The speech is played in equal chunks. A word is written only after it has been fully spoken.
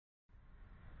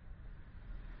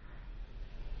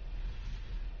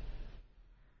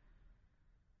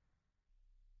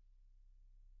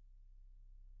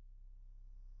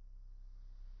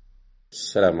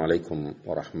السلام عليكم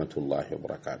ورحمة الله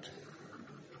وبركاته.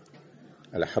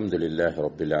 الحمد لله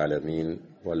رب العالمين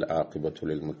والعاقبة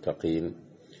للمتقين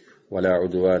ولا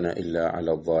عدوان إلا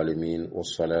على الظالمين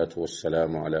والصلاة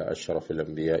والسلام على أشرف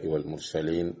الأنبياء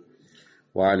والمرسلين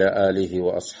وعلى آله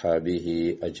وأصحابه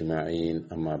أجمعين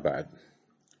أما بعد.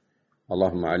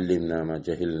 اللهم علمنا ما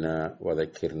جهلنا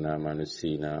وذكرنا ما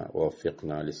نسينا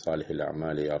ووفقنا لصالح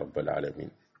الأعمال يا رب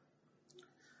العالمين.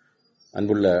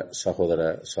 அன்புள்ள சகோதர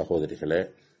சகோதரிகளே,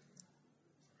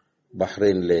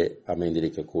 பஹ்ரைனிலே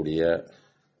அமைந்திருக்கக்கூடிய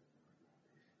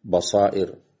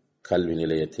பசாயிர் கல்வி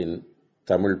நிலையத்தின்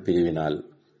தமிழ் பிரிவினால்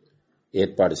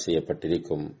ஏற்பாடு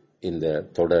செய்யப்பட்டிருக்கும் இந்த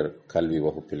தொடர் கல்வி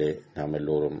வகுப்பிலே நாம்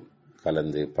எல்லோரும்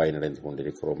கலந்து பயனடைந்து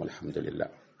கொண்டிருக்கிறோம்.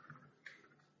 அல்ஹம்துலில்லாஹ்.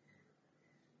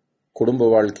 குடும்ப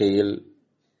வாழ்க்கையில்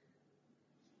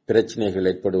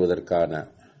பிரச்சனைகள் ஏற்படுவதற்கான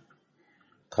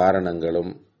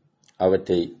காரணங்களும்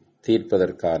அவற்றை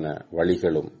தீர்ப்பதற்கான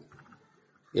வழிகளும்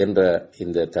என்ற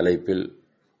இந்த தலைப்பில்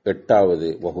 8வது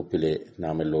வகுப்பிலே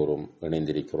நாம் எல்லோரும்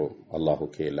இணைந்திருக்கிறோம்.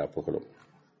 அல்லாஹுக்கே எல்லா புகழும்.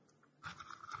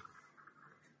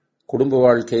 குடும்ப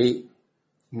வாழ்க்கை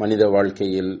மனித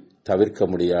வாழ்க்கையில் தவிர்க்க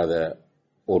முடியாத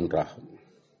ஒன்றாகும்.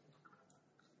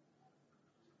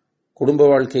 குடும்ப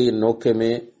வாழ்க்கையின்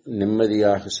நோக்கமே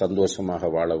நிம்மதியாக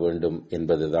சந்தோஷமாக வாழ வேண்டும்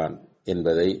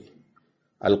என்பதை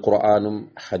அல் குர்ஆனும்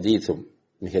ஹதீஸும்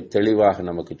மிக தெளிவாக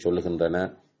நமக்கு சொல்லுகின்றன.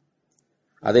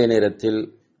 அதே நேரத்தில்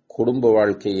குடும்ப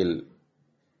வாழ்க்கையில்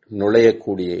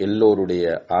நுழையக்கூடிய எல்லோருடைய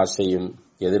ஆசையும்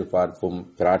எதிர்பார்ப்பும்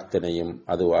பிரார்த்தனையும்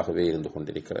அதுவாகவே இருந்து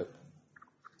கொண்டிருக்கிறது.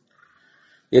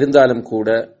 இருந்தாலும் கூட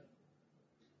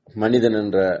மனிதன்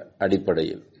என்ற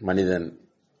அடிப்படையில் மனிதன்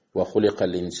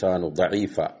வஹுலிகல் இன்சானு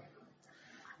தஈஃபா,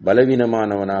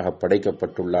 பலவீனமானவனாக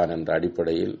படைக்கப்பட்டுள்ளான் என்ற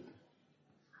அடிப்படையில்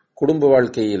குடும்ப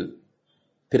வாழ்க்கையில்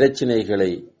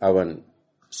பிரச்சினைகளை அவன்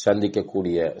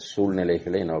சந்திக்கக்கூடிய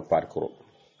சூழ்நிலைகளை நாம் பார்க்கிறோம்.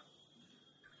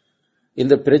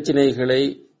 இந்த பிரச்சினைகளை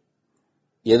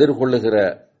எதிர்கொள்ளுகிற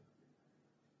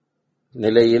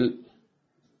நிலையில்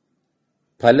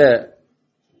பல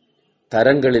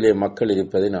தரங்களிலே மக்கள்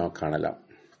இருப்பதை நாம் காணலாம்.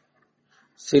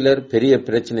 சிலர் பெரிய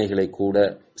பிரச்சினைகளை கூட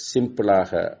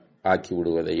சிம்பிளாக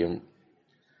ஆக்கிவிடுவதையும்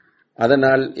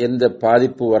அதனால் எந்த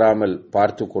பாதிப்பு வராமல்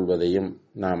பார்த்துக் கொள்வதையும்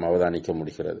நாம் அவதானிக்க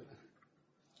முடிகிறது.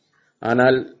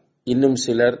 ஆனால் இன்னும்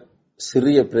சிலர்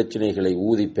சிறிய பிரச்சனைகளை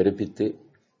ஊதி பெருப்பித்து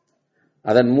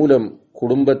அதன் மூலம்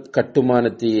குடும்ப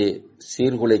கட்டுமானத்தையே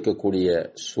சீர்குலைக்கக்கூடிய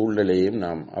சூழ்நிலையையும்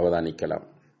நாம் அவதானிக்கலாம்.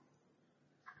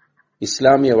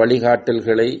 இஸ்லாமிய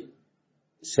வழிகாட்டல்களை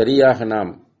சரியாக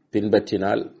நாம்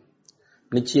பின்பற்றினால்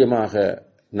நிச்சயமாக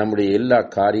நம்முடைய எல்லா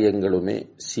காரியங்களுமே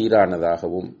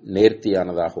சீரானதாகவும்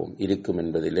நேர்த்தியானதாகவும் இருக்கும்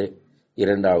என்பதிலே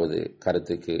இரண்டாவது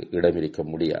கருத்துக்கு இடமிருக்க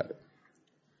முடியாது.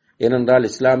 ஏனென்றால்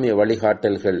இஸ்லாமிய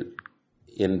வழிகாட்டல்கள்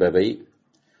என்பவை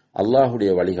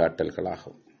அல்லாஹுடைய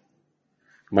வழிகாட்டல்களாகும்.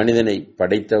 மனிதனை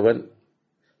படைத்தவன்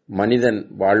மனிதன்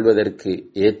வாழ்வதற்கு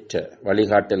ஏற்ற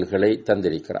வழிகாட்டல்களை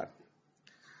தந்திருக்கிறான்.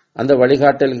 அந்த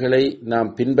வழிகாட்டல்களை நாம்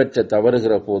பின்பற்ற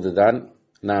தவறுகிற போதுதான்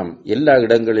நாம் எல்லா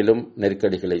இடங்களிலும்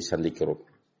நெருக்கடிகளை சந்திக்கிறோம்.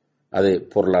 அது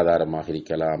பொருளாதாரமாக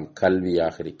இருக்கலாம்,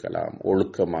 கல்வியாக இருக்கலாம்,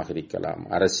 ஒழுக்கமாக இருக்கலாம்,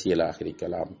 அரசியலாக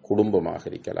இருக்கலாம், குடும்பமாக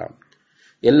இருக்கலாம்.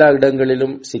 எல்லா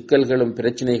இடங்களிலும் சிக்கல்களும்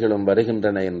பிரச்சனைகளும்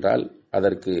வருகின்றன என்றால்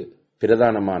அதற்கு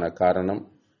பிரதானமான காரணம்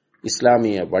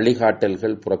இஸ்லாமிய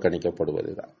வழிகாட்டல்கள்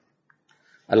புறக்கணிக்கப்படுவதுதான்.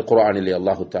 அல் குர்ஆனிலே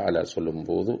அல்லாஹு தஆலா சொல்லும்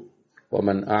போது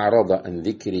வமன் அஅரத அன்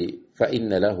திக்ரி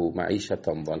ஃபஇன்ன லஹு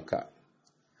மஈஷத்தன் தன்கா,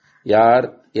 யார்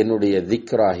என்னுடைய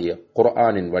திக்ராகிய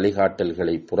குர்ஆனின்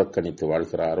வழிகாட்டல்களை புறக்கணித்து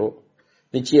வாழ்கிறாரோ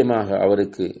நிச்சயமாக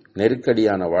அவருக்கு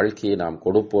நெருக்கடியான வாழ்க்கையை நாம்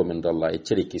கொடுப்போம் என்று அல்லாஹ்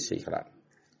எச்சரிக்கை செய்கிறார்.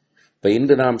 இப்ப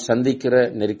இன்று நாம் சந்திக்கிற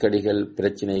நெருக்கடிகள்,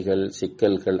 பிரச்சனைகள்,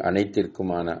 சிக்கல்கள்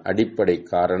அனைத்திற்குமான அடிப்படை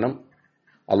காரணம்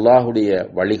அல்லாஹுடைய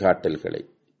வழிகாட்டல்களை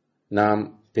நாம்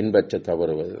பின்பற்ற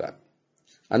தவறுவதுதான்.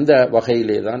 அந்த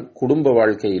வகையிலேதான் குடும்ப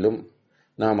வாழ்க்கையிலும்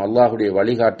நாம் அல்லாஹுடைய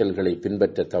வழிகாட்டல்களை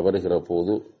பின்பற்ற தவறுகிற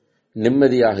போது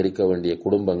நிம்மதியாக இருக்க வேண்டிய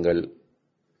குடும்பங்கள்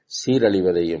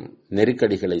சீரழிவதையும்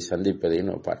நெருக்கடிகளை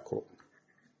சந்திப்பதையும் நாம் பார்க்கிறோம்.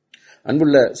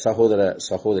 அன்புள்ள சகோதர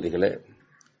சகோதரிகளே,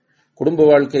 குடும்ப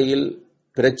வாழ்க்கையில்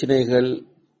பிரச்சனைகள்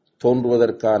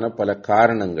தோன்றுவதற்கான பல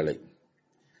காரணங்களை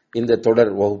இந்த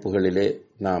தொடர் வகுப்புகளிலே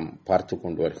நாம் பார்த்து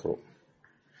கொண்டு வருகிறோம்.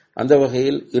 அந்த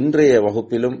வகையில் இன்றைய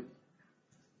வகுப்பிலும்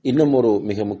இன்னும் ஒரு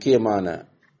மிக முக்கியமான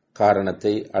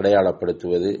காரணத்தை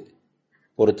அடையாளப்படுத்துவது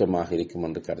பொருத்தமாக இருக்கும்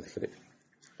என்று கருதுகிறேன்.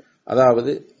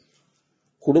 அதாவது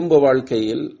குடும்ப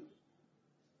வாழ்க்கையில்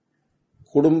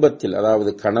குடும்பத்தில்,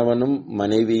 அதாவது கணவனும்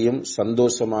மனைவியும்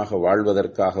சந்தோஷமாக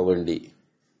வாழ்வதற்காக வேண்டி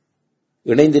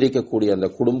இணைந்திருக்கக்கூடிய அந்த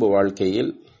குடும்ப வாழ்க்கையில்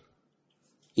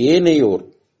ஏனையோர்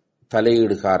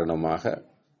தலையீடு காரணமாக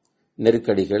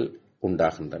நெருக்கடிகள்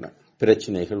உண்டாகின்றன,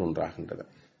 பிரச்சனைகள் உண்டாகின்றன.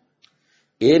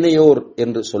 ஏனையோர்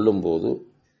என்று சொல்லும்போது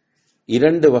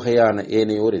 2 வகையான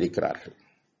ஏனையோர் இருக்கிறார்கள்.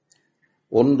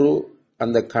 ஒன்று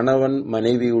அந்த கணவன்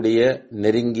மனைவியுடைய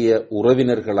நெருங்கிய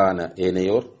உறவினர்களான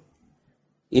ஏனையோர்,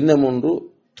 இன்னும் ஒன்று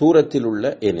தூரத்தில் உள்ள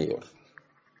ஏனையோர்.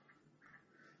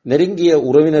 நெருங்கிய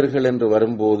உறவினர்கள் என்று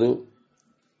வரும்போது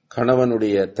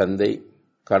கணவனுடைய தந்தை,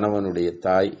 கணவனுடைய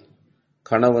தாய்,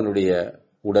 கணவனுடைய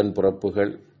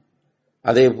உடன்பிறப்புகள்,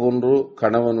 அதேபோன்று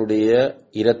கணவனுடைய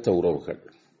இரத்த உறவுகள்,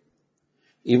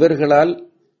 இவர்களால்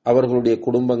அவர்களுடைய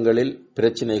குடும்பங்களில்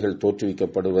பிரச்சினைகள்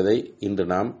தோற்றுவிக்கப்படுவதை இன்று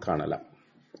நாம் காணலாம்.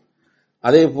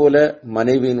 அதேபோல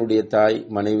மனைவியினுடைய தாய்,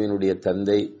 மனைவியினுடைய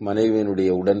தந்தை,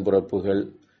 மனைவியினுடைய உடன்பிறப்புகள்,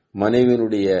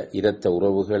 மனைவியினுடைய இரத்த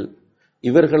உறவுகள்,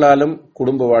 இவர்களாலும்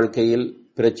குடும்ப வாழ்க்கையில்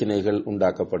பிரச்சினைகள்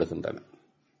உண்டாக்கப்படுகின்றன.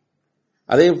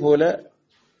 அதேபோல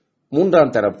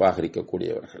 3ஆம் தரப்பாக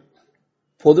இருக்கக்கூடியவர்கள்,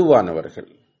 பொதுவானவர்கள்,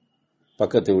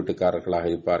 பக்கத்து வீட்டுக்காரர்களாக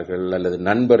இருப்பார்கள், அல்லது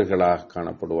நண்பர்களாக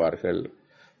காணப்படுவார்கள்,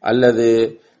 அல்லது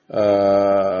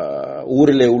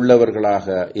ஊரிலே உள்ளவர்களாக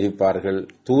இருப்பார்கள்,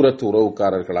 தூரத்து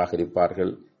உறவுக்காரர்களாக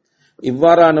இருப்பார்கள்.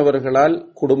 இவ்வாறானவர்களால்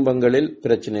குடும்பங்களில்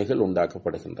பிரச்சனைகள்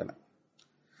உண்டாக்கப்படுகின்றன.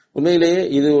 உண்மையிலேயே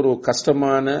இது ஒரு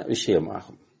கஷ்டமான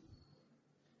விஷயமாகும்.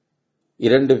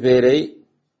 2 பேரை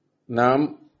நாம்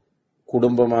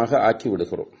குடும்பமாக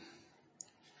ஆக்கிவிடுகிறோம்.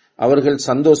 அவர்கள்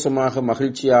சந்தோஷமாக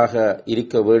மகிழ்ச்சியாக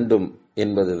இருக்க வேண்டும்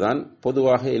என்பதுதான்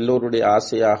பொதுவாக எல்லோருடைய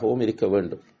ஆசையாகவும் இருக்க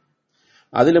வேண்டும்.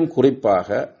 அதிலும்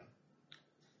குறிப்பாக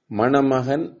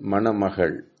மணமகன்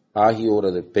மணமகள்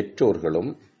ஆகியோரது பெற்றோர்களும்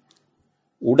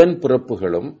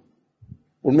உடன்பிறப்புகளும்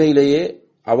உண்மையிலேயே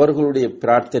அவர்களுடைய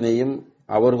பிரார்த்தனையும்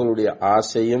அவர்களுடைய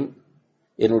ஆசையும்,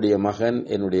 என்னுடைய மகன்,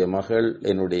 என்னுடைய மகள்,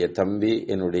 என்னுடைய தம்பி,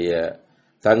 என்னுடைய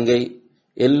தங்கை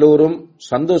எல்லோரும்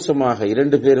சந்தோஷமாக,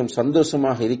 2 பேரும்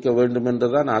சந்தோஷமாக இருக்க வேண்டும்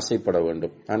என்றுதான் ஆசைப்பட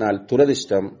வேண்டும். ஆனால்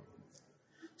துரதிர்ஷ்டம்,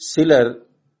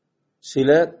 சில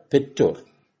பெற்றோர்,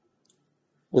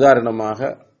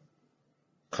 உதாரணமாக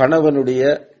கணவனுடைய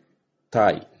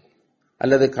தாய்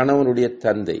அல்லது கணவனுடைய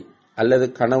தந்தை அல்லது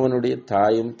கணவனுடைய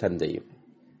தாயும் தந்தையும்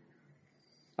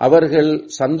அவர்கள்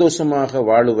சந்தோஷமாக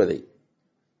வாழுவதை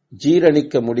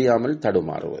ஜீரணிக்க முடியாமல்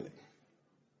தடுமாறுவது.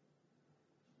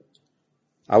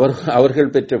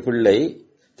 அவர்கள் பெற்ற பிள்ளை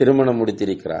திருமணம்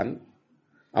முடித்திருக்கிறான்,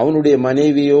 அவனுடைய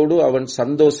மனைவியோடு அவன்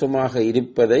சந்தோஷமாக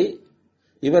இருப்பதை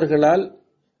இவர்களால்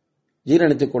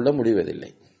ஜீரணித்துக் கொள்ள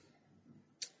முடிவதில்லை.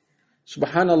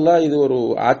 சுப்ஹானல்லாஹ், இது ஒரு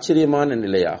ஆச்சரியமான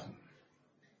நிலையாகும்.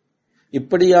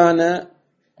 இப்படியான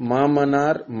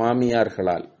மாமனார்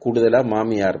மாமியார்களால், கூடுதலா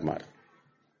மாமியார்மார்,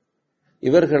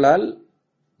 இவர்களால்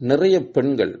நிறைய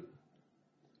பெண்கள்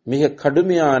மிக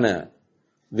கடுமையான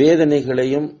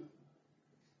வேதனைகளையும்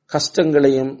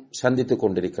கஷ்டங்களையும் சந்தித்துக்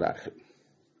கொண்டிருக்கிறார்கள்.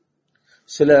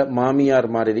 சில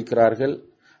மாமியார்மார் இருக்கிறார்கள்,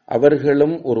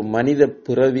 அவர்களும் ஒரு மனித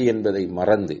பிறவி என்பதை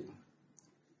மறந்து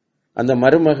அந்த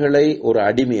மருமகளை ஒரு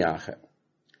அடிமையாக,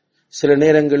 சில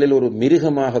நேரங்களில் ஒரு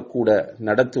மிருகமாக கூட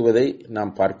நடத்துவதை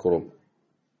நாம் பார்க்கிறோம்.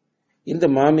 இந்த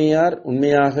மாமியார்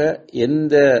உண்மையாக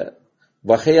எந்த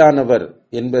வகையானவர்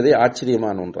என்பதே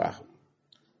ஆச்சரியமான ஒன்றாகும்.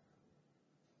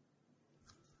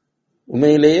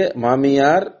 உண்மையிலேயே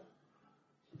மாமியார்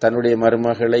தன்னுடைய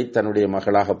மருமகளை தன்னுடைய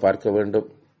மகளாக பார்க்க வேண்டும்.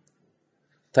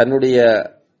 தன்னுடைய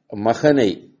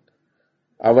மகனை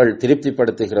அவள்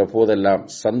திருப்திப்படுத்துகிற போதெல்லாம்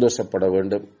சந்தோஷப்பட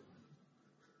வேண்டும்.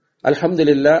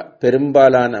 அல்ஹம்துலில்லாஹ்,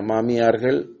 பெரும்பாலான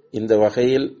மாமியார்கள் இந்த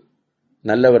வகையில்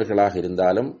நல்லவர்களாக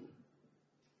இருந்தாலும்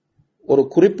ஒரு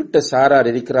குறிப்பிட்ட சாரார்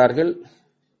இருக்கிறார்கள்,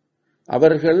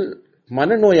 அவர்கள்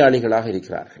மனநோயாளிகளாக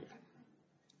இருக்கிறார்கள்.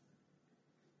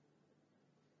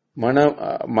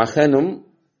 மகனும்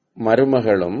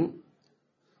மருமகளும்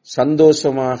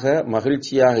சந்தோஷமாக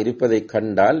மகிழ்ச்சியாக இருப்பதை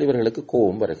கண்டால் இவர்களுக்கு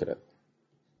கோபம் வருகிறது.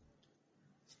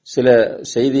 சில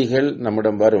செய்திகள்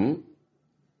நம்மிடம் வரும்,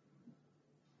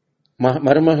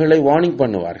 மருமகளை வார்னிங்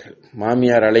பண்ணுவார்கள்.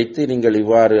 மாமியார் அழைத்து, நீங்கள்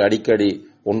இவ்வாறு அடிக்கடி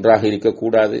ஒன்றாக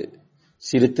இருக்கக்கூடாது,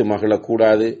 சிரித்து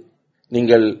மகிழக்கூடாது,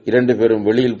 நீங்கள் 2 பேரும்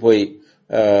வெளியில் போய்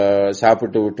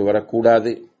சாப்பிட்டு விட்டு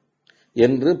வரக்கூடாது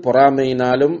என்று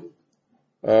பொறாமையினாலும்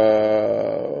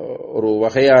ஒரு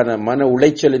வகையான மன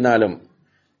உளைச்சலினாலும்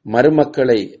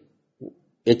மருமக்களை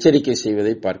எச்சரிக்கை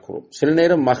செய்வதை பார்க்கிறோம். சில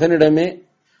நேரம் மகனிடமே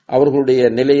அவர்களுடைய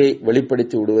நிலையை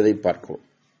வெளிப்படுத்தி விடுவதை பார்க்கிறோம்.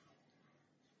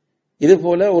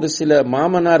 இதுபோல ஒரு சில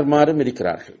மாமனார்மாரும்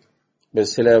இருக்கிறார்கள்.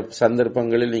 சில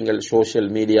சந்தர்ப்பங்களில் நீங்கள் சோசியல்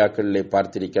மீடியாக்களிலே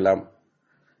பார்த்திருக்கலாம்,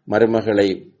 மருமகளை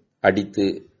அடித்து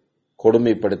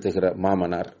கொடுமைப்படுத்துகிற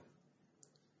மாமனார்.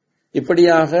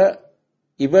 இப்படியாக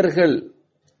இவர்கள்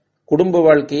குடும்ப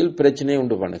வாழ்க்கையில் பிரச்சனை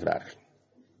உண்டு பண்ணுகிறார்கள்.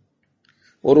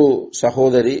 ஒரு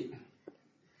சகோதரி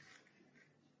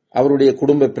அவருடைய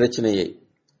குடும்ப பிரச்சனையை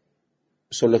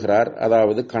சொல்லுகிறார்.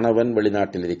 அதாவது கணவன்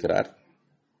வெளிநாட்டில் இருக்கிறார்,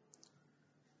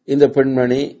 இந்த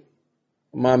பெண்மணி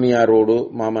மாமியாரோடு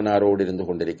மாமனாரோடு இருந்து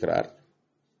கொண்டிருக்கிறார்.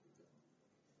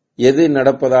 எது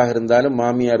நடப்பதாக இருந்தாலும்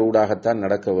மாமியார் ஊடாகத்தான்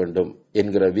நடக்க வேண்டும்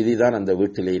என்கிற விதிதான் அந்த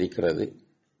வீட்டில் இருக்கிறது.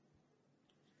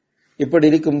 இப்படி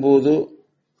இருக்கும்போது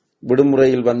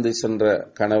விடுமுறையில் வந்து சென்ற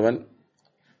கணவன்,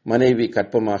 மனைவி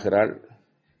கர்ப்பமாகிறாள்.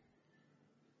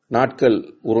 நாட்கள்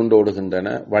உருண்டோடுகின்றன.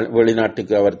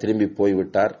 வெளிநாட்டுக்கு அவர் திரும்பி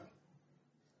போய்விட்டார்.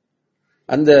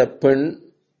 அந்த பெண்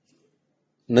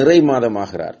நிறை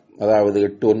மாதமாகிறார். அதாவது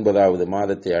 8-9வது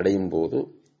மாதத்தை அடையும் போது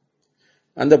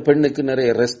அந்த பெண்ணுக்கு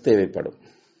நிறைய ரெஸ்ட் தேவைப்படும்.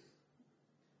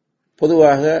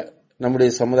 பொதுவாக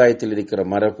நம்முடைய சமுதாயத்தில் இருக்கிற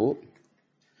மரபு,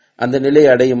 அந்த நிலை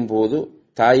அடையும் போது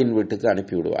தாயின் வீட்டுக்கு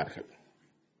அனுப்பிவிடுவார்கள்.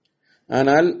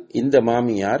 ஆனால் இந்த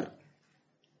மாமியார்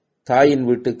தாயின்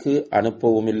வீட்டுக்கு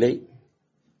அனுப்பவும் இல்லை,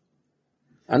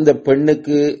 அந்த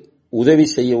பெண்ணுக்கு உதவி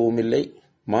செய்யவும் இல்லை.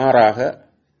 மாறாக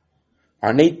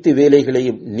அனைத்து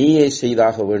வேலைகளையும் நீயே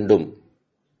செய்தாக வேண்டும்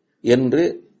என்று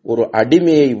ஒரு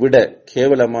அடிமையை விட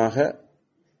கேவலமாக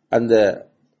அந்த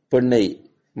பெண்ணை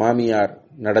மாமியார்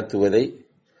நடத்துவதை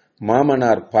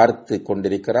மாமனார் பார்த்து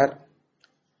கொண்டிருக்கிறார்.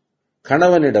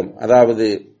 கணவனிடம், அதாவது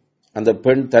அந்த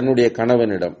பெண் தன்னுடைய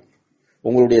கணவனிடம்,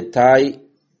 உங்களுடைய தாய்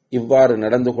இவ்வாறு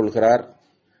நடந்து கொள்கிறார்,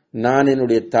 நான்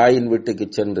என்னுடைய தாயின் வீட்டுக்கு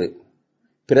சென்று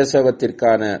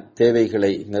பிரசவத்திற்கான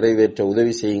தேவைகளை நிறைவேற்ற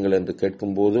உதவி செய்யுங்கள் என்று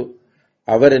கேட்கும்போது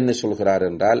அவர் என்ன சொல்கிறார்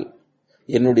என்றால்,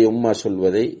 என்னுடைய உம்மா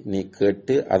சொல்வதை நீ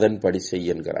கேட்டு அதன்படி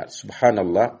செய் என்கிறார்.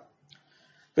 சுப்ஹானல்லாஹ்.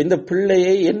 இந்த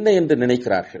பிள்ளையை என்ன என்று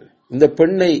நினைக்கிறார்கள்? இந்த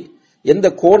பெண்ணை எந்த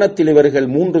கோணத்தில் இவர்கள்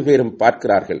 3 பேரும்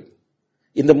பார்க்கிறார்கள்?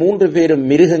 இந்த 3 பேரும்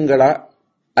மிருகங்களா,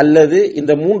 அல்லது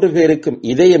இந்த 3 பேருக்கும்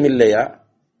இதயம் இல்லையா?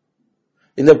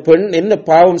 இந்த பெண் என்ன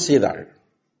பாவம் செய்தாள்?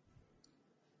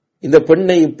 இந்த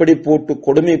பெண்ணை இப்படி போட்டு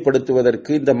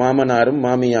கொடுமைப்படுத்துவதற்கு, இந்த மாமனாரும்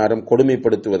மாமியாரும்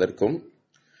கொடுமைப்படுத்துவதற்கும்,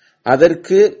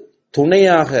 அதற்கு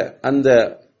துணையாக அந்த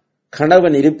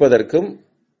கணவன் இருப்பதற்கும்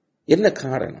என்ன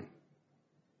காரணம்?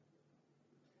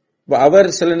 அவர்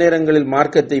சில நேரங்களில்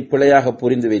மார்க்கத்தை பிழையாக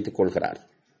புரிந்து வைத்துக் கொள்கிறார்.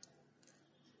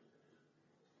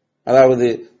 அதாவது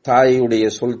தாயுடைய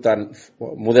சுல்தான்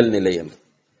முதல் நிலை என்று.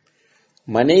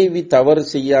 மனைவி தவறு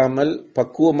செய்யாமல்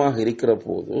பக்குவமாக இருக்கிற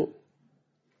போது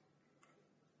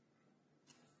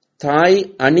தாய்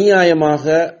அநியாயமாக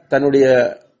தன்னுடைய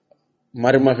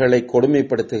மருமகளை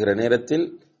கொடுமைப்படுத்துகிற நேரத்தில்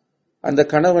அந்த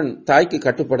கணவன் தாய்க்கு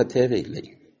கட்டுப்பட தேவையில்லை.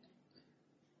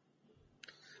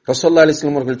 ரசூலுல்லாஹி அலைஹி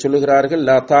வஸல்லம் அவர்கள் சொல்லுகிறார்கள்,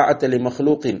 லா தாஅத லி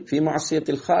மக்லூகின் ஃபீ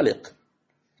மஅசியத்தில் காலிக்.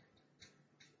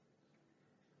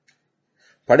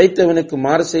 படைத்தவனுக்கு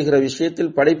மாறு செய்கிற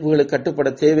விஷயத்தில் படைப்புகளுக்கு கட்டுப்பட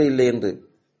தேவையில்லை என்று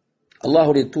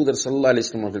அல்லாஹ்வுடைய தூதர் ஸல்லல்லாஹு அலைஹி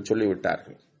வஸல்லம் அவர்கள்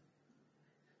சொல்லிவிட்டார்கள்.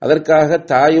 அதற்காக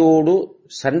தாயோடு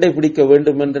சண்டை பிடிக்க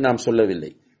வேண்டும் என்று நாம்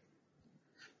சொல்லவில்லை.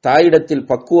 தாயிடத்தில்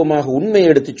பக்குவமாக உண்மையை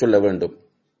எடுத்துச் சொல்ல வேண்டும்.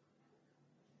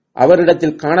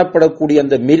 அவரிடத்தில் காணப்படக்கூடிய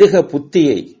அந்த மிருக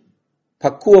புத்தியை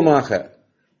பக்குவமாக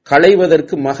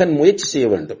களைவதற்கு மகன் முயற்சி செய்ய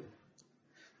வேண்டும்.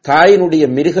 தாயினுடைய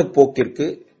மிருக போக்கிற்கு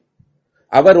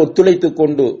அவர் ஒத்துழைத்துக்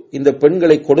கொண்டு இந்த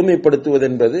பெண்களை கொடுமைப்படுத்துவது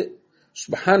என்பது,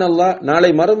 சுப்ஹானல்லாஹ்,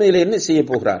 நாளை மறுமையிலே என்ன செய்ய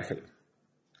போகிறார்கள்?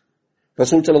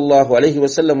 ரசூல் ஸல்லல்லாஹு அலைஹி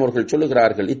வஸல்லம் அவர்கள்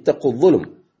சொல்லுகிறார்கள், இத்தகு ظுல்ம்,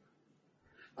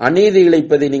 அநீதி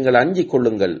இழைப்பதை நீங்கள் அஞ்சிக்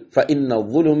கொள்ளுங்கள். ஃபஇன்ன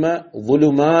ظுலும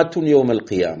ظுலுமாத்துன் யௌமல்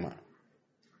கியாமா.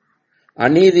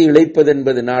 அநீதி இழைப்பது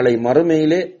என்பது நாளை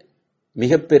மறுமையிலே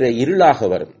மிகப்பெரிய இருளாக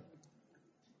வரும்.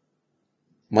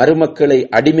 மருமக்களை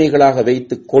அடிமைகளாக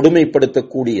வைத்து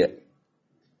கொடுமைப்படுத்தக்கூடிய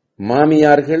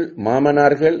மாமியார்கள்,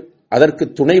 மாமனார்கள், அதற்கு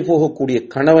துணை போகக்கூடிய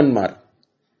கணவன்மார்,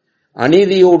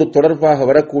 அநீதியோடு தொடர்பாக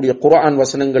வரக்கூடிய குர்ஆன்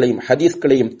வசனங்களையும்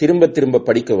ஹதீஸ்களையும் திரும்ப திரும்ப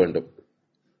படிக்க வேண்டும்.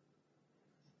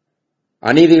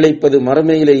 அநீதி இழைப்பது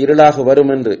மறுமையிலே இருளாக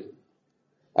வரும் என்று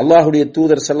அல்லாஹ்வுடைய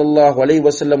தூதர் ஸல்லல்லாஹு அலைஹி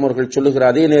வஸல்லம் அவர்கள் சொல்லுகிற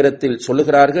அதே நேரத்தில்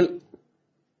சொல்லுகிறார்கள்,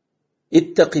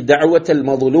 இத்தகி தஅவத்தல்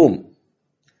மظلوم,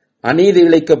 அநீதி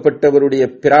இழைக்கப்பட்டவருடைய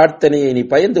பிரார்த்தனையை நீ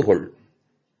பயந்து கொள்.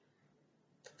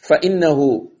 ஃபஇன்னஹு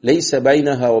லைஸ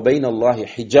பைனஹா வ பைனல்லாஹி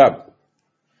ஹிஜாப்.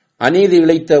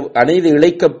 அநீதி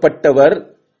இழைக்கப்பட்டவர்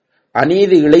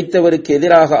அநீதி இழைத்தவருக்கு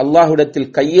எதிராக அல்லாஹ்விடத்தில்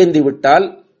கையேந்தி விட்டால்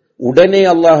உடனே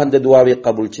அல்லாஹ் அந்த துஆவை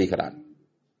கபூல் செய்கிறான்.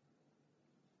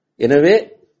 எனவே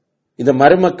இந்த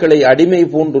மருமக்களை அடிமை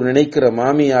போன்று நினைக்கிற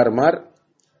மாமியார்மார்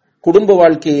குடும்ப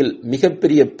வாழ்க்கையில்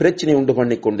மிகப்பெரிய பிரச்சனை உண்டு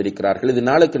பண்ணிக் கொண்டிருக்கிறார்கள். இது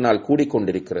நாளுக்கு நாள்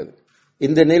கூடிக்கொண்டிருக்கிறது.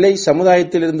 இந்த நிலை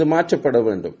சமுதாயத்திலிருந்து மாற்றப்பட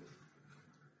வேண்டும்.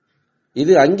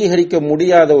 இது அங்கீகரிக்க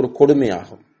முடியாத ஒரு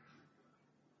கொடுமையாகும்.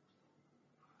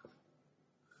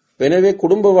 எனவே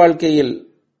குடும்ப வாழ்க்கையில்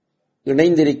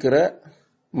இணைந்திருக்கிற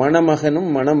மணமகனும்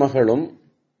மணமகளும்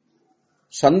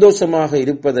சந்தோஷமாக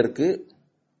இருப்பதற்கு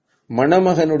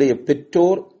மணமகனுடைய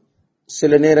பெற்றோர்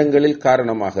சில நேரங்களில்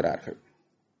காரணமாகிறார்கள்,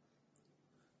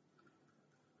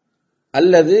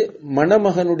 அல்லது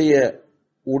மணமகனுடைய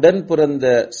உடன் பிறந்த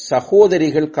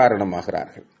சகோதரிகள்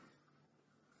காரணமாகிறார்கள்.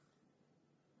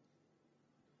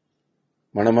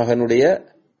 மணமகனுடைய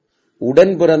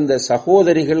உடன் பிறந்த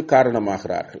சகோதரிகள்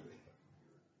காரணமாகிறார்கள்.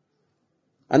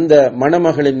 அந்த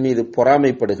மணமகளின் மீது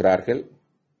பொறாமைப்படுகிறார்கள்,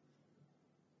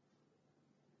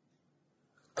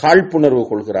 காழ்ப்புணர்வு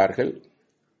கொள்கிறார்கள்,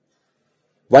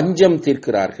 வஞ்சம்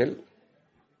தீர்க்கிறார்கள்.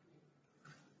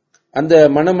 அந்த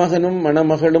மணமகனும்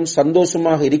மணமகளும்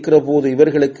சந்தோஷமாக இருக்கிற போது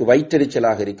இவர்களுக்கு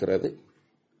வயிற்றெரிச்சலாக இருக்கிறது.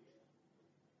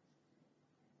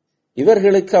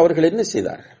 இவர்களுக்கு அவர்கள் என்ன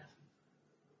செய்தார்கள்?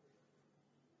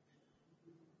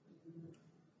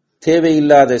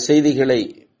 தேவையில்லாத செய்திகளை,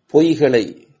 பொய்களை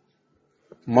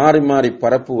மாறி மாறி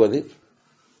பரப்புவது,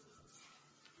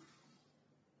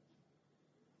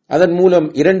 அதன் மூலம்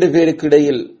இரண்டு பேருக்கு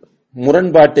இடையில்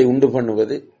முரண்பாட்டை உண்டு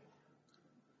பண்ணுவது,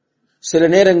 சில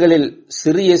நேரங்களில்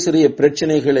சிறிய சிறிய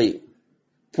பிரச்சனைகளை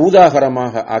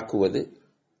பூதாகரமாக ஆக்குவது,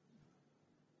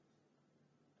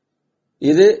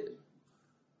 இது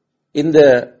இந்த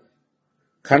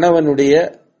கணவனுடைய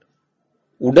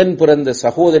உடன் பிறந்த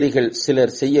சகோதரிகள்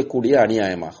சிலர் செய்யக்கூடிய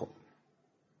அநியாயமாகும்.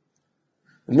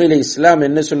 உண்மையிலே இஸ்லாம்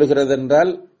என்ன சொல்லுகிறது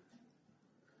என்றால்,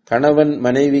 கணவன்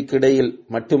மனைவிக்கு இடையில்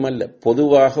மட்டுமல்ல,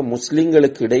 பொதுவாக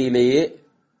முஸ்லிம்களுக்கு இடையிலேயே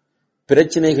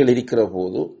பிரச்சனைகள் இருக்கிற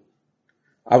போது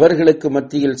அவர்களுக்கு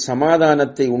மத்தியில்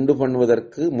சமாதானத்தை உண்டு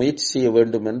பண்ணுவதற்கு முயற்சி செய்ய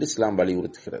வேண்டும் என்று இஸ்லாம்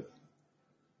வலியுறுத்துகிறது.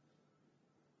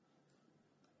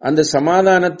 அந்த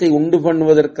சமாதானத்தை உண்டு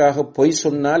பண்ணுவதற்காக பொய்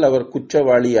சொன்னால் அவர்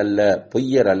குற்றவாளி அல்ல,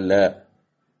 பொய்யர் அல்ல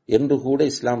என்று கூட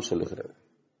இஸ்லாம் சொல்லுகிறது.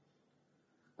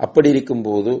 அப்படி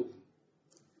இருக்கும்போது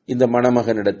இந்த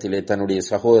மணமகனிடத்திலே, தன்னுடைய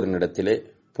சகோதரனிடத்திலே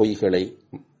பொய்களை,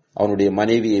 அவனுடைய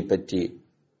மனைவியை பற்றி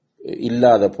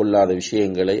இல்லாத பொல்லாத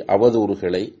விஷயங்களை,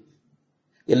 அவதூறுகளை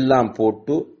எல்லாம்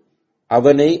போட்டு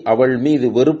அவனை அவள் மீது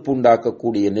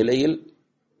வெறுப்புண்டாக்கக்கூடிய நிலையில்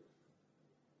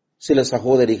சில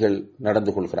சகோதரிகள்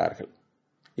நடந்து கொள்கிறார்கள்.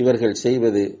 இவர்கள்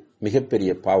செய்வது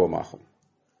மிகப்பெரிய பாவமாகும்,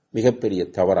 மிகப்பெரிய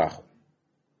தவறாகும்.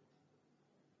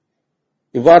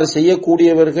 இவ்வாறு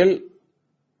செய்யக்கூடியவர்கள்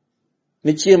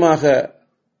நிச்சயமாக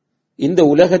இந்த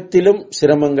உலகத்திலும்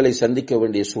சிரமங்களை சந்திக்க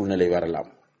வேண்டிய சூழ்நிலை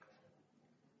வரலாம்.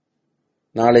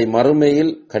 நாளை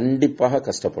மறுமையில் கண்டிப்பாக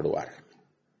கஷ்டப்படுவார்கள்.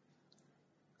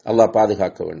 அல்லாஹ்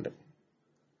பாதுகாக்க வேண்டும்.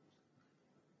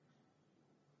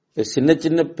 சின்ன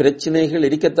சின்ன பிரச்சனைகள்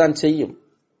இருக்கத்தான் செய்யும்.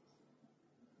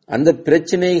 அந்த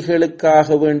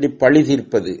பிரச்சனைகளுக்காக வேண்டி பழி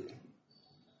தீர்ப்பது,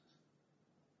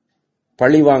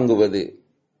 பழி வாங்குவது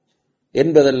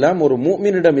என்பதெல்லாம் ஒரு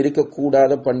முஃமினிடம்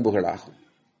இருக்கக்கூடாத பண்புகளாகும்.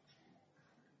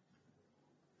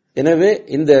 எனவே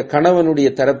இந்த கணவனுடைய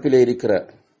தரப்பிலே இருக்கிற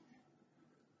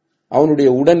அவனுடைய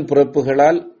உடன்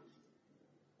பிறப்புகளால்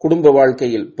குடும்ப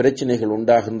வாழ்க்கையில் பிரச்சனைகள்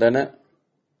உண்டாகின்றன.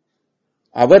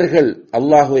 அவர்கள்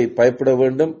அல்லாஹுவை பயப்பட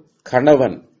வேண்டும்.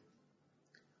 கணவன்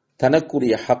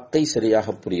தனக்குரிய ஹக்கை சரியாக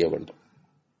புரிய வேண்டும்.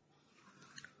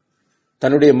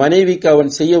 தன்னுடைய மனைவிக்கு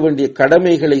அவன் செய்ய வேண்டிய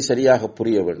கடமைகளை சரியாக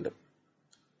புரிய வேண்டும்.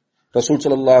 ரசூல்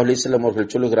ஸல்லல்லாஹு அலைஹி வஸல்லம்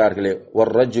அவர்கள் சொல்லுகிறார்களே,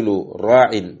 வர்ரஜுலு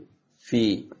ராஇன் ஃபீ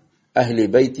அஹ்லி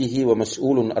பைத்திஹி வ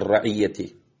மஸ்ஊலுன் அன்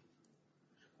ரஇய்யதிஹி.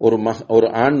 ஒரு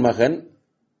ஆண் மகன்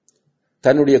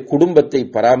தன்னுடைய குடும்பத்தை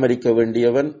பராமரிக்க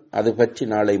வேண்டியவன். அது பற்றி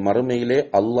நாளை மறுமையிலே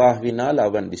அல்லாஹ்வினால்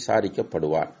அவன்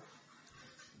விசாரிக்கப்படுவான்.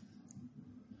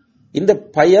 இந்த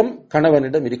பயம்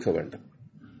கணவனிடம் இருக்க வேண்டும்.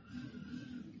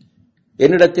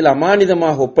 என்னிடத்தில்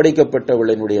அமானிதமாக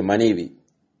ஒப்படைக்கப்பட்டவள் என்னுடைய மனைவி,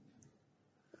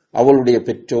 அவளுடைய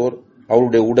பெற்றோர்,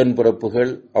 அவளுடைய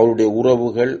உடன்பிறப்புகள், அவளுடைய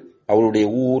உறவுகள், அவளுடைய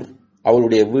ஊர்,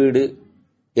 அவளுடைய வீடு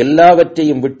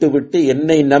எல்லாவற்றையும் விட்டுவிட்டு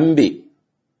என்னை நம்பி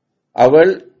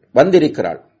அவள்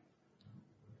வந்திருக்கிறாள்.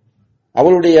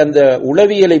 அவளுடைய அந்த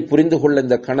உளவியலை புரிந்து கொள்ள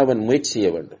இந்த கணவன் முயற்சி செய்ய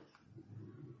வேண்டும்.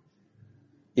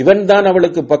 இவன்தான்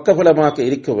அவளுக்கு பக்கபலமாக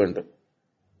இருக்க வேண்டும்.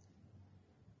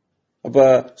 அப்ப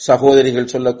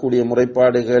சகோதரிகள் சொல்லக்கூடிய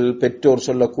முறைப்பாடுகள், பெற்றோர்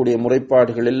சொல்லக்கூடிய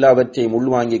முறைப்பாடுகள் எல்லாவற்றையும்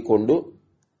உள்வாங்கிக் கொண்டு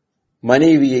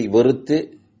மனைவியை வெறுத்து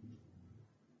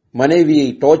மனைவியை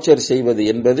டார்ச்சர் செய்வது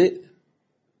என்பது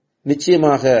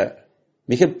நிச்சயமாக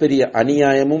மிகப்பெரிய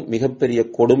அநியாயமும் மிகப்பெரிய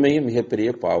கொடுமையும் மிகப்பெரிய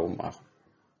பாவமாகும்.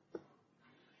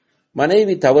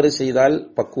 மனைவி தவறு செய்தால்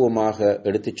பக்குவமாக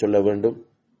எடுத்துச் சொல்ல வேண்டும்.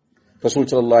 ரசூல்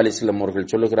ஸல்லல்லாஹு அலைஹி வஸல்லம்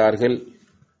அவர்கள் சொல்லுகிறார்கள்,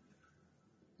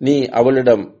 நீ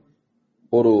அவளிடம்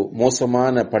ஒரு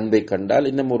மோசமான பண்பை கண்டால்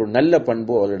இன்னும் ஒரு நல்ல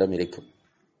பண்பு அவளிடம் இருக்கும்.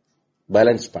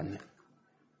 பேலன்ஸ் பண்ணு.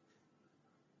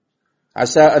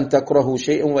 அஸா அன் தக்ரஹு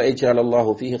ஷைஅன் வ யஜ்அல்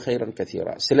அல்லாஹு ஃபீஹி கைரன்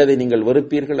கஸீரா. சிலதை நீங்கள்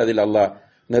வெறுப்பீர்கள், அதில் அல்லாஹ்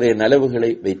நிறைய நலவுகளை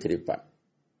வைத்திருப்பான்.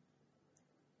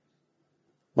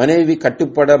 மனைவி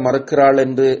கட்டுப்பட மறுக்கிறாள்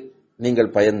என்று நீங்கள்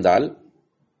பயந்தால்,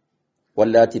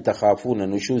 வல்லாத்தி தகாஃபூன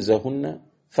நுஷூஸஹுன்ன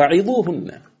ஃபஇதுஹுன்ன.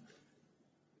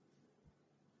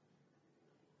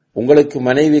 உங்களுக்கு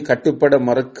மனைவி கட்டுப்பட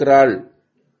மறுக்கிறாள்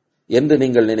என்று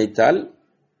நீங்கள் நினைத்தால்,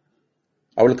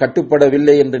 அவள்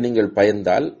கட்டுப்படவில்லை என்று நீங்கள்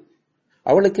பயந்தால்,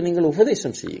 அவளுக்கு நீங்கள்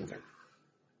உபதேசம் செய்யுங்கள்.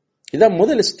 இதான்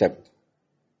முதல் ஸ்டெப்.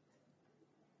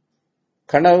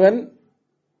 கணவன்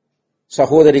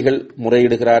சகோதரிகள்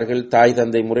முறையிடுகிறார்கள், தாய்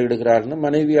தந்தை முறையிடுகிறார்கள்,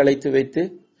 மனைவி அழைத்து வைத்து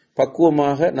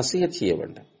பக்குவமாக நசீஹத் செய்ய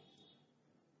வேண்டும்.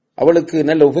 அவளுக்கு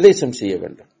நல்ல உபதேசம் செய்ய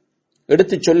வேண்டும்,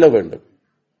 எடுத்து சொல்ல வேண்டும்,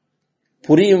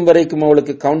 புரியும் வரைக்கும்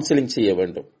அவளுக்கு கவுன்சிலிங் செய்ய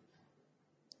வேண்டும்.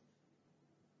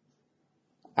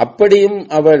 அப்படியும்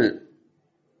அவள்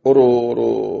ஒரு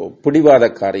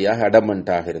பிடிவாதக்காரியாக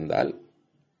அடமண்டாக இருந்தால்,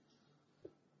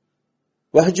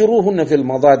 வஹ்ஜுரூஹுன்ன ஃபில்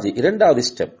மதாஜி, இரண்டாவது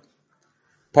ஸ்டெப்,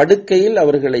 படுக்கையில்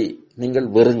அவர்களை நீங்கள்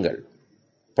வெறுங்கள்.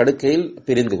 படுக்கையில்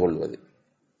பிரிந்து கொள்வது.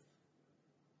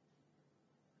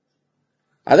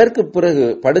 அதற்கு பிறகு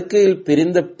படுக்கையில்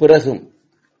பிரிந்த பிறகும்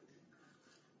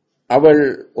அவள்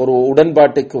ஒரு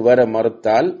உடன்பாட்டுக்கு வர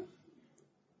மறுத்தால்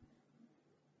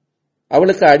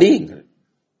அவளுக்கு அடியுங்கள்.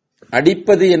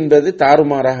 அடிப்பது என்பது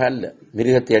தாறுமாறாக அல்ல,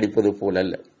 மிருகத்தை அடிப்பது போல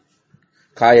அல்ல,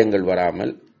 காயங்கள்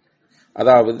வராமல்,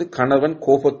 அதாவது கணவன்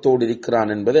கோபத்தோடு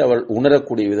இருக்கிறான் என்பதை அவள்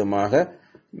உணரக்கூடிய விதமாக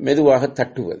மெதுவாக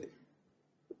தட்டுவது.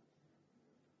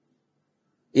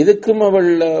 இதுக்கும் அவள்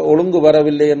ஒழுங்கு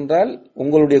வரவில்லை என்றால்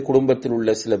உங்களுடைய குடும்பத்தில்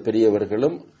உள்ள சில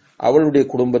பெரியவர்களும் அவளுடைய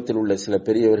குடும்பத்தில் உள்ள சில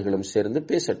பெரியவர்களும் சேர்ந்து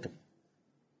பேசட்டும்,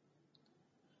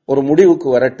 ஒரு முடிவுக்கு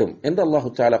வரட்டும் என்று அல்லாஹு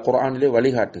தஆலா குர்ஆனிலே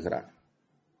வழிகாட்டுகிறான்.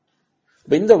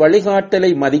 இந்த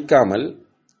வழிகாட்டலை மதிக்காமல்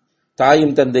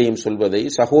தாயும் தந்தையும் சொல்வதை,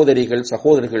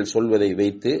 சகோதரிகள் சொல்வதை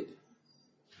வைத்து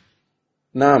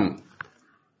நாம்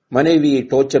மனைவியை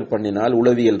டோர்ச்சர் பண்ணினால்,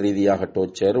 உளவியல் ரீதியாக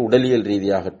டோர்ச்சர், உடலியல்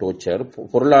ரீதியாக டோர்ச்சர்,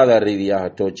 பொருளாதார ரீதியாக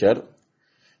டோர்ச்சர்,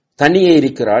 தனியே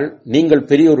இருக்கிறாள், நீங்கள்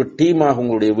பெரிய ஒரு டீமாக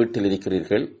உங்களுடைய வீட்டில்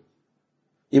இருக்கிறீர்கள்,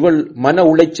 இவள் மன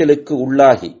உளைச்சலுக்கு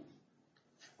உள்ளாகி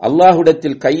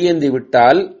அல்லாஹ்விடத்தில் கையேந்தி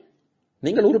விட்டால்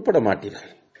நீங்கள் உருப்பட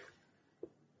மாட்டீர்கள்.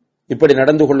 இப்படி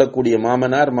நடந்து கொள்ளக்கூடிய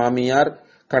மாமனார், மாமியார்,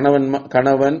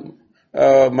 கணவன்,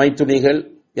 மைத்துனிகள்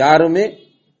யாருமே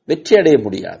வெற்றி அடைய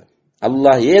முடியாது.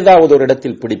 அல்லாஹ் ஏதாவது ஒரு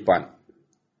இடத்தில் பிடிப்பான்.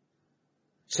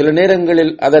 சில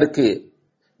நேரங்களில் அதற்கு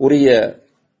உரிய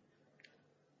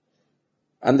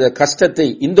அந்த கஷ்டத்தை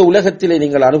இந்த உலகத்திலே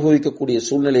நீங்கள் அனுபவிக்கக்கூடிய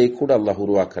சூழ்நிலையை கூட அல்லாஹ்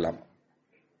உருவாக்கலாம்.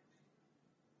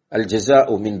 அல்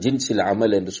ஜஸாஉ மின் ஜின்ஸில்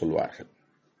அமல் என்று சொல்வார்கள்.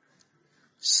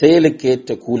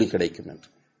 செயலுக்கேற்ற கூலி கிடைக்கும் என்று.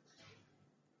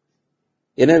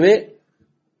 எனவே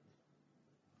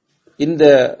இந்த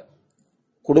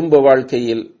குடும்ப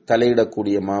வாழ்க்கையில்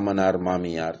தலையிடக்கூடிய மாமனார்,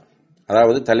 மாமியார்,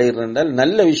 அதாவது தலையிடல்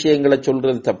நல்ல விஷயங்களை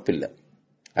சொல்றது தப்பில்லை,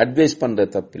 அட்வைஸ்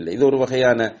பண்றது தப்பில்லை. இது ஒரு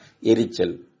வகையான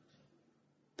எரிச்சல்,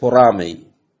 பொறாமை,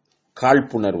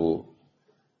 காழ்ப்புணர்வு,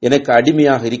 எனக்கு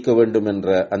அடிமையாக இருக்க வேண்டும்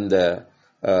என்ற அந்த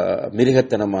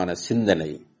மிருகத்தனமான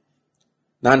சிந்தனை,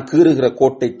 நான் கீறுகிற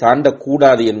கோட்டை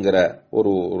தாண்டக்கூடாது என்கிற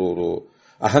ஒரு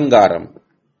அகங்காரம்,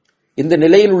 இந்த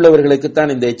நிலையில்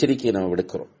உள்ளவர்களுக்குத்தான் இந்த எச்சரிக்கையை நாம்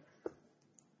விடுக்கிறோம்.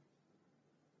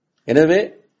 எனவே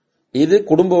இது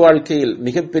குடும்ப வாழ்க்கையில்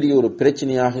மிகப்பெரிய ஒரு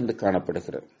பிரச்சனையாக இன்று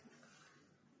காணப்படுகிறது.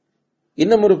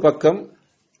 இன்னும் ஒரு பக்கம்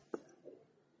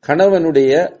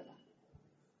கணவனுடைய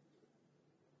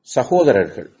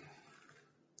சகோதரர்கள்,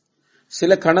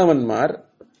 சில கணவன்மார்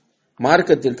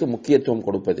மார்க்கத்திற்கு முக்கியத்துவம்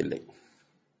கொடுப்பதில்லை.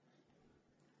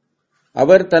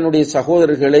 அவர் தன்னுடைய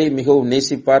சகோதரர்களை மிகவும்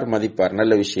நேசிப்பார், மதிப்பார்,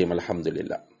 நல்ல விஷயம்,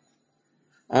 அல்ஹம்துலில்லாஹ்.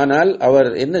 ஆனால் அவர்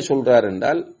என்ன சொல்றார்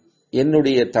என்றால்,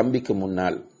 என்னுடைய தம்பிக்கு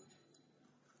முன்னால்,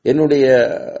 என்னுடைய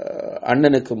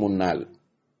அண்ணனுக்கு முன்னால்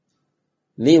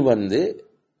நீ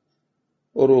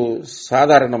ஒரு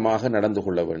சாதாரணமாக நடந்து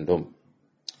கொள்ள வேண்டும்.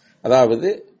 அதாவது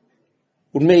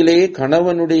உண்மையிலேயே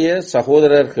கணவனுடைய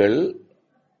சகோதரர்கள்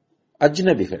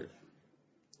அஜ்னபிகள்.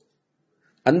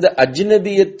 அந்த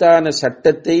அஜ்னபியத்தான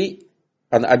சட்டத்தை,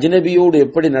 அந்த அஜ்னபியோடு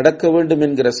எப்படி நடக்க வேண்டும்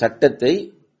என்கிற சட்டத்தை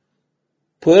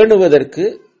பேணுவதற்கு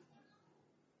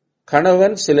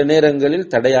கணவன் சில நேரங்களில்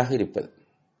தடையாக இருப்பது.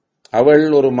 அவள்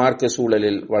ஒரு மார்க்க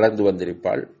சூழலில் வளர்ந்து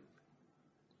வந்திருப்பாள்.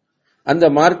 அந்த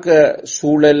மார்க்க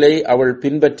சூழலை அவள்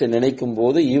பின்பற்ற நினைக்கும்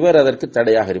போது இவர் அதற்கு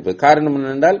தடையாக இருப்பது. காரணம்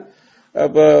என்னென்றால்,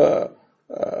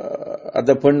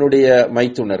 அந்த பெண்ணுடைய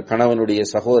மைத்துனர், கணவனுடைய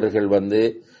சகோதரர்கள்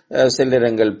சில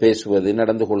நேரங்கள் பேசுவது,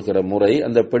 நடந்து கொள்கிற முறை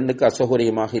அந்த பெண்ணுக்கு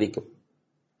அசௌகரியமாக இருக்கும்.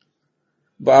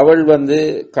 அவள்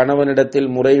கணவனிடத்தில்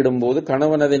முறையிடும் போது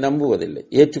கணவன் அதை நம்புவதில்லை,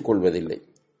 ஏற்றுக்கொள்வதில்லை.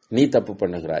 நீ தப்பு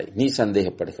பண்ணுகிறாய், நீ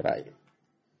சந்தேகப்படுகிறாய்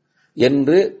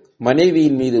என்று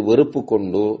மனைவியின் மீது வெறுப்பு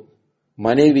கொண்டு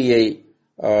மனைவியை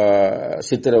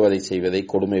சித்திரவதை செய்வதை,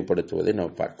 கொடுமைப்படுத்துவதை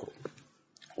நாம் பார்க்கிறோம்.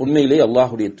 உண்மையிலே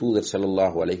அல்லாஹுடைய தூதர்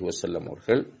ஸல்லல்லாஹு அலைஹி வஸல்லம்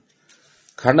அவர்கள்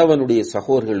கணவனுடைய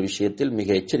சகோதரர்கள் விஷயத்தில் மிக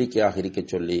எச்சரிக்கையாக இருக்க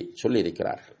சொல்லி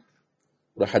இருக்கிறார்கள்.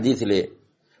 ஒரு ஹதீஸிலே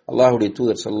அல்லாஹுடைய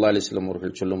தூதர் ஸல்லல்லாஹு அலைஹி வஸல்லம்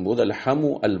அவர்கள் சொல்லும்போது அல்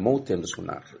ஹமு அல் மௌத் என்று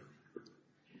சொன்னார்கள்.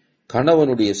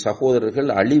 கணவனுடைய சகோதரர்கள்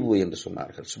அழிவு என்று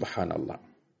சொன்னார்கள். சுப்ஹானல்லாஹ்.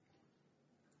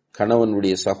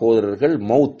 கணவனுடைய சகோதரர்கள்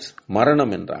மௌத்,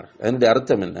 மரணம் என்றார்கள். அதனுடைய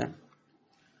அர்த்தம் என்ன?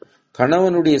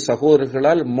 கணவனுடைய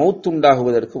சகோதரர்களால் மௌத்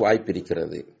உண்டாகுவதற்கு வாய்ப்பு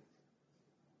இருக்கிறது.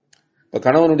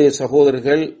 கணவனுடைய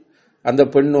சகோதரர்கள் அந்த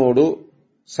பெண்ணோடு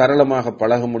சரளமாக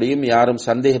பழக முடியும், யாரும்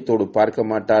சந்தேகத்தோடு பார்க்க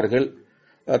மாட்டார்கள்,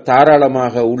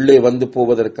 தாராளமாக உள்ளே வந்து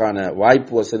போவதற்கான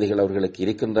வாய்ப்பு வசதிகள் அவர்களுக்கு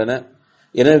இருக்கின்றன.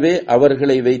 எனவே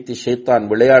அவர்களை வைத்து ஷைத்தான்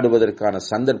விளையாடுவதற்கான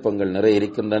சந்தர்ப்பங்கள் நிறைய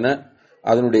இருக்கின்றன.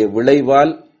 அதனுடைய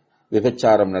விளைவால்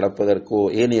விபச்சாரம் நடப்பதற்கோ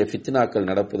ஏனைய ஃபித்னாக்கள்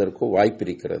நடப்பதற்கோ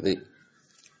வாய்ப்பிருக்கிறது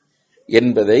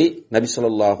என்பதை நபி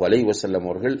ஸல்லல்லாஹு அலைஹி வஸல்லம்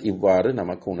அவர்கள் இவ்வாறு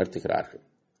நமக்கு உணர்த்துகிறார்கள்.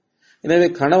 எனவே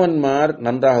கணவன்மார்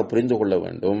நன்றாக புரிந்து கொள்ள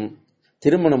வேண்டும்,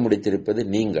 திருமணம் முடித்திருப்பது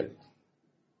நீங்கள்.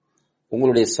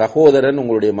 உங்களுடைய சகோதரன்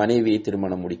உங்களுடைய மனைவியை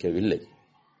திருமணம் முடிக்கவில்லை.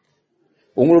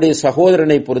 உங்களுடைய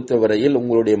சகோதரனை பொறுத்தவரையில்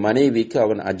உங்களுடைய மனைவிக்கு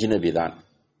அவன் அஜ்னபிதான்.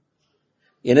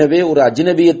 எனவே ஒரு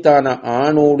அஜ்னபியத்தான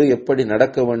ஆணோடு எப்படி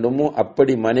நடக்க வேண்டுமோ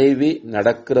அப்படி மனைவி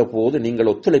நடக்கிற போது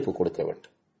நீங்கள் ஒத்துழைப்பு கொடுக்க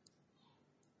வேண்டும்.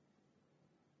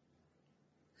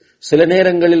 சில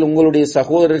நேரங்களில் உங்களுடைய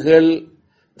சகோதரர்கள்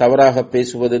தவறாக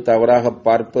பேசுவது, தவறாக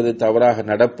பார்ப்பது, தவறாக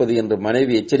நடப்பது என்று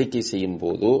மனைவி எச்சரிக்கை செய்யும்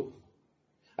போதோ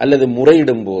அல்லது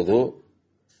முறையிடும் போதோ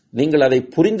நீங்கள் அதை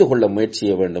புரிந்து கொள்ள முயற்சி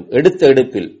செய்ய வேண்டும். எடுத்த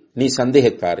எடுப்பில் நீ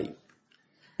சந்தேகக்காரி,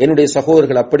 என்னுடைய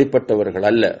சகோதரர்கள் அப்படிப்பட்டவர்கள்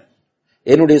அல்ல,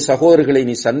 என்னுடைய சகோதரர்களை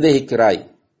நீ சந்தேகிக்கிறாய்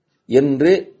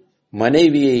என்று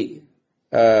மனைவியை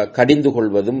கடிந்து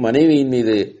கொள்வதும் மனைவியின்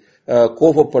மீது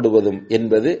கோபப்படுவதும்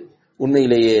என்பது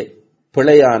உண்மையிலேயே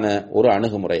பிழையான ஒரு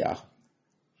அணுகுமுறையாகும்.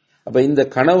 அப்ப இந்த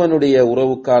கணவனுடைய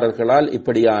உறவுக்காரர்களால்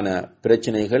இப்படியான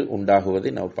பிரச்சனைகள்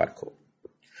உண்டாகுவதை நாம் பார்க்கிறோம்.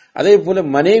 அதே போல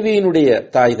மனைவியினுடைய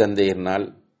தாய் தந்தையினால்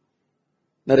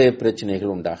நிறைய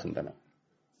பிரச்சனைகள் உண்டாகின்றன.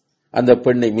 அந்த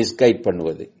பெண்ணை மிஸ்கைட்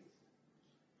பண்ணுவது.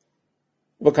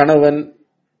 இப்ப கணவன்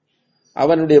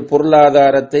அவனுடைய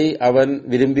பொருளாதாரத்தை அவன்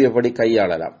விரும்பியபடி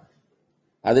கையாளலாம்.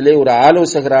 அதிலே ஒரு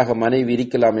ஆலோசகராக மனைவி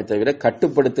இருக்கலாமே தவிர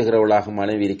கட்டுப்படுத்துகிறவளாக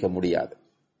மனைவி இருக்க முடியாது.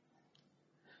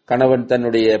 கணவன்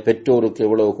தன்னுடைய பெற்றோருக்கு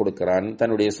எவ்வளவு கொடுக்கிறான்,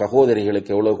 தன்னுடைய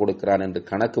சகோதரிகளுக்கு எவ்வளவு கொடுக்கிறான் என்று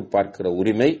கணக்கு பார்க்கிற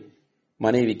உரிமை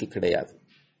மனைவிக்கு கிடையாது.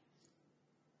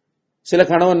 சில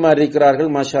கணவன்மார் இருக்கிறார்கள்,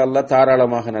 மாஷா அல்லாஹ்,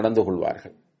 தாராளமாக நடந்து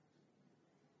கொள்வார்கள்.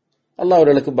 அல்லாஹ்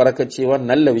அவர்களுக்கு பரக்கத் செய்வான்.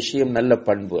 நல்ல விஷயம், நல்ல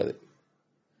பண்பு அது.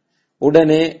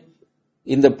 உடனே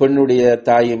இந்த பெண்ணுடைய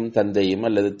தாயும் தந்தையும்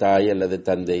அல்லது தாய் அல்லது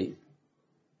தந்தை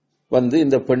வந்து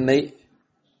இந்த பெண்ணை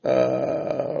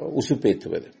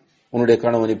உசுப்பேத்துவது. உன்னுடைய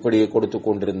கணவன் இப்படியே கொடுத்து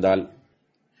கொண்டிருந்தால்,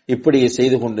 இப்படியே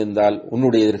செய்து கொண்டிருந்தால்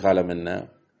உன்னுடைய எதிர்காலம் என்ன,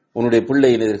 உன்னுடைய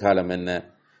பிள்ளையின் எதிர்காலம் என்ன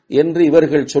என்று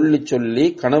இவர்கள் சொல்லி சொல்லி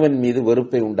கணவன் மீது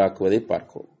வெறுப்பை உண்டாக்குவதை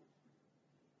பார்க்கிறோம்.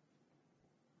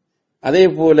 அதே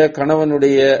போல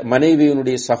கணவனுடைய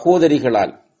மனைவியினுடைய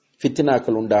சகோதரிகளால்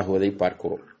ஃபித்னாக்கள் உண்டாகுவதை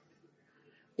பார்க்கிறோம்.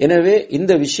 எனவே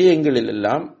இந்த விஷயங்களில்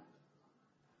எல்லாம்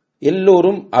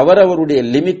எல்லோரும் அவரவருடைய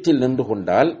லிமிட்டில் நின்று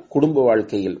கொண்டால் குடும்ப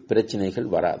வாழ்க்கையில் பிரச்சனைகள்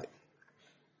வராது.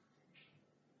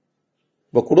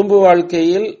 இப்ப குடும்ப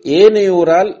வாழ்க்கையில்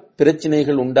ஏனையோரால்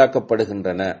பிரச்சனைகள்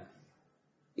உண்டாக்கப்படுகின்றன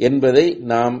என்பதை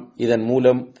நாம் இதன்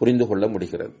மூலம் புரிந்து கொள்ள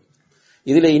முடிகிறது.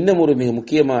 இதில் இன்னும் ஒரு மிக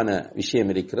முக்கியமான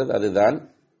விஷயம் இருக்கிறது. அதுதான்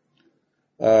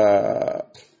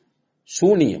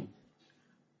சூனியம்.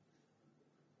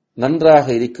 நன்றாக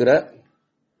இருக்கிற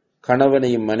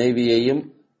கணவனையும் மனைவியையும்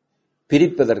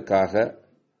பிரிப்பதற்காக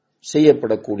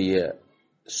செய்யப்படக்கூடிய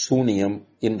சூனியம்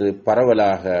இன்று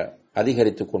பரவலாக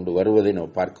அதிகரித்துக் கொண்டு வருவதை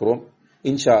நாம் பார்க்கிறோம்.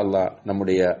 இன்ஷா அல்லாஹ்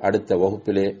நம்முடைய அடுத்த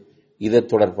வகுப்பிலே இது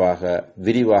தொடர்பாக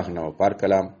விரிவாக நாம்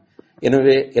பார்க்கலாம்.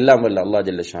 எனவே எல்லாம் வல்ல அல்லாஹ்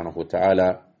ஜல்ல ஷானஹு தஆலா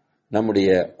நம்முடைய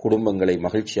குடும்பங்களை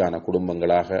மகிழ்ச்சியான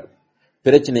குடும்பங்களாக,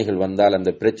 பிரச்சனைகள் வந்தால் அந்த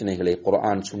பிரச்சனைகளை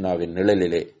குர்ஆன் சுன்னாவின்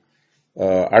நிழலிலே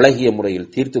அழகிய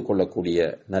முறையில் தீர்த்து கொள்ளக்கூடிய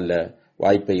நல்ல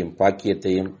வாய்ப்பையும்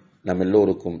பாக்கியத்தையும் நம்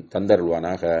எல்லோருக்கும்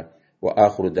தந்தருள்வானாக.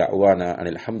 وآخر دعوانا أن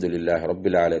الحمد لله رب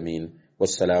العالمين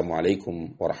والسلام عليكم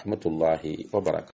ورحمة الله وبركاته.